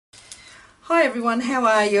Hi everyone, how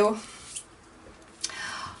are you?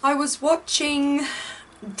 I was watching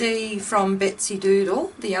Dee from Betsy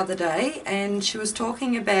Doodle the other day, and she was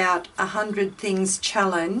talking about 100 Things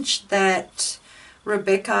Challenge that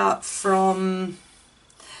Rebecca from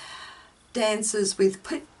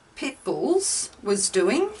Danceswithpitbulls was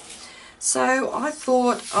doing. So I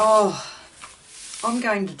thought, oh, I'm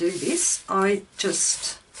going to do this.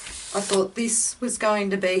 I thought this was going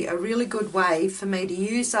to be a really good way for me to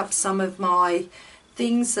use up some of my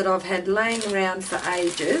things that I've had laying around for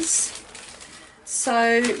ages.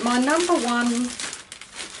 So my number one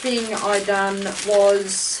thing I done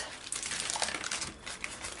was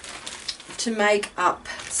to make up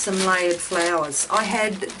some layered flowers. I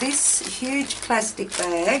had this huge plastic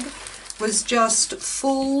bag, was just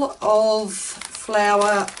full of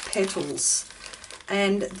flower petals,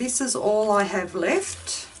 and this is all I have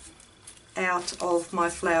left out of my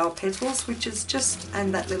flower petals, which is just,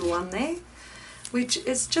 and that little one there, which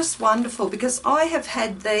is just wonderful because I have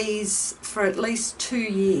had these for at least 2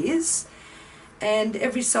 years, and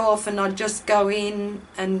every so often I'd just go in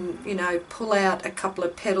and, you know, pull out a couple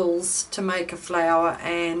of petals to make a flower,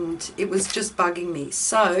 and it was just bugging me.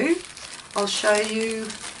 So I'll show you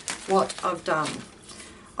what I've done.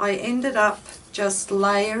 I ended up just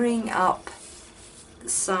layering up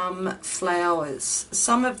some flowers.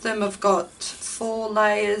 Some of them have got 4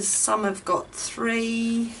 layers, some have got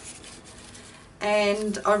 3,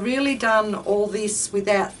 and I really done all this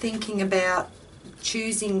without thinking about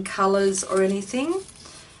choosing colours or anything,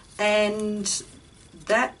 and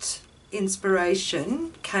that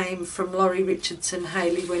inspiration came from Laurie Richardson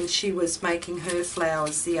Haley when she was making her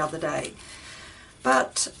flowers the other day.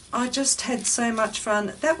 But I just had so much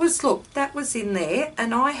fun. That was, look, that was in there,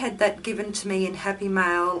 and I had that given to me in Happy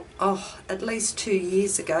Mail, oh, at least 2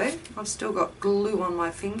 years ago. I've still got glue on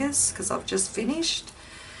my fingers because I've just finished.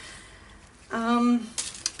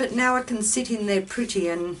 But now I can sit in there pretty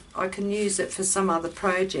and I can use it for some other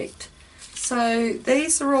project. So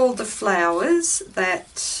these are all the flowers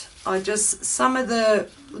that I just, some of the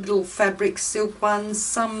little fabric silk ones,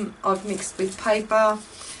 some I've mixed with paper.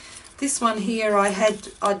 This one here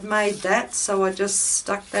I'd made that, so I just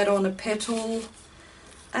stuck that on a petal,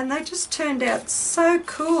 and they just turned out so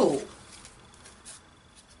cool.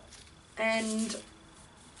 And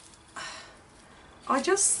I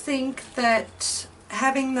just think that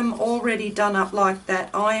having them already done up like that,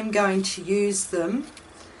 I am going to use them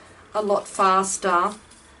a lot faster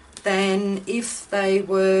than if they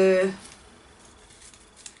were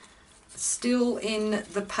still in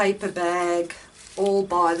the paper bag all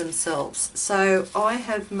by themselves. So I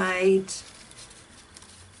have made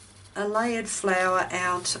a layered flower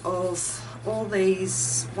out of all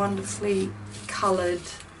these wonderfully coloured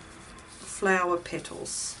flower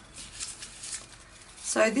petals.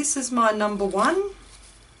 So this is my number one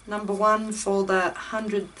for the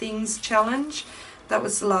 100 Things Challenge. That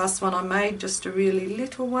was the last one I made, just a really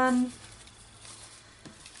little one.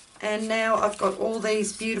 And now I've got all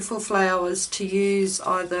these beautiful flowers to use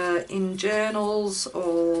either in journals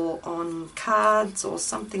or on cards or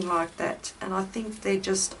something like that, and I think they're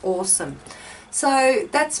just awesome. So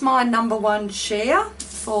that's my number one share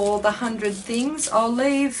for the 100 things. I'll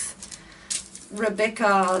leave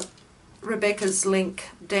Rebecca's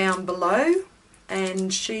link down below,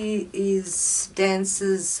 and she is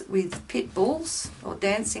Dances with Pitbulls, or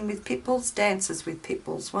Dancing with Pitbulls, Dances with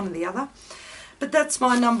Pitbulls, one or the other. But that's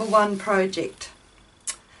my number one project,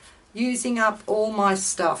 using up all my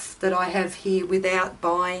stuff that I have here without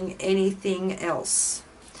buying anything else.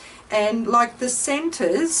 And like the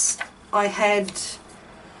centres, I had,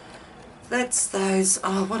 that's those,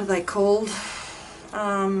 oh, what are they called?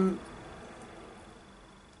 Oh,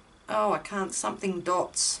 I can't, something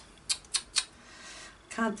dots.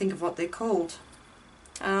 Can't think of what they're called.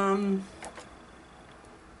 Oh,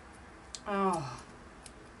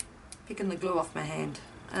 picking the glue off my hand,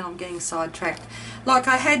 and I'm getting sidetracked. Like,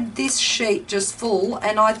 I had this sheet just full,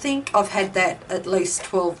 and I think I've had that at least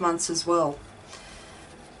 12 months as well.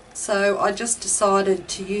 So I just decided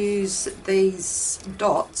to use these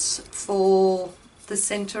dots for the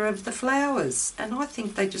centre of the flowers, and I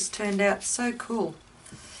think they just turned out so cool.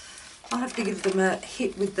 I'll have to give them a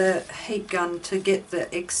hit with the heat gun to get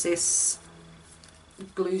the excess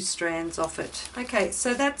glue strands off it. Okay,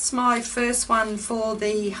 so that's my first one for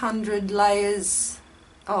the 100 layers.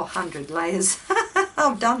 Oh, 100 layers.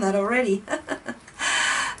 I've done that already.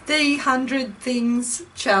 The 100 Things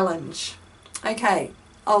Challenge. Okay,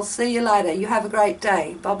 I'll see you later. You have a great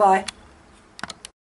day. Bye-bye.